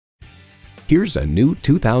Here's a new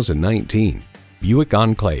 2019 Buick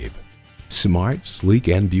Enclave. Smart, sleek,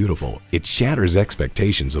 and beautiful, it shatters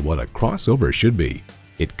expectations of what a crossover should be.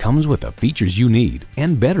 It comes with the features you need,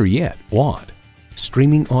 and better yet, want.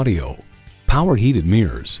 Streaming audio, power heated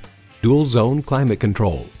mirrors, dual zone climate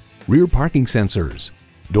control, rear parking sensors,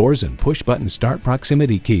 doors and push button start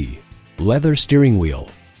proximity key, leather steering wheel,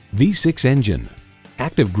 V6 engine,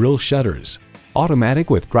 active grille shutters, automatic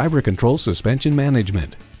with driver control suspension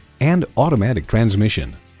management, and automatic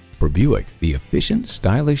transmission. For Buick, the efficient,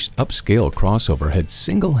 stylish, upscale crossover had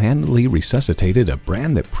single-handedly resuscitated a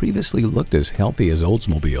brand that previously looked as healthy as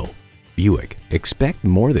Oldsmobile. Buick, expect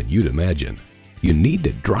more than you'd imagine. You need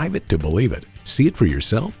to drive it to believe it. See it for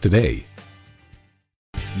yourself today.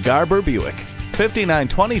 Garber Buick,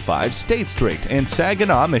 5925 State Street in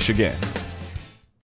Saginaw, Michigan.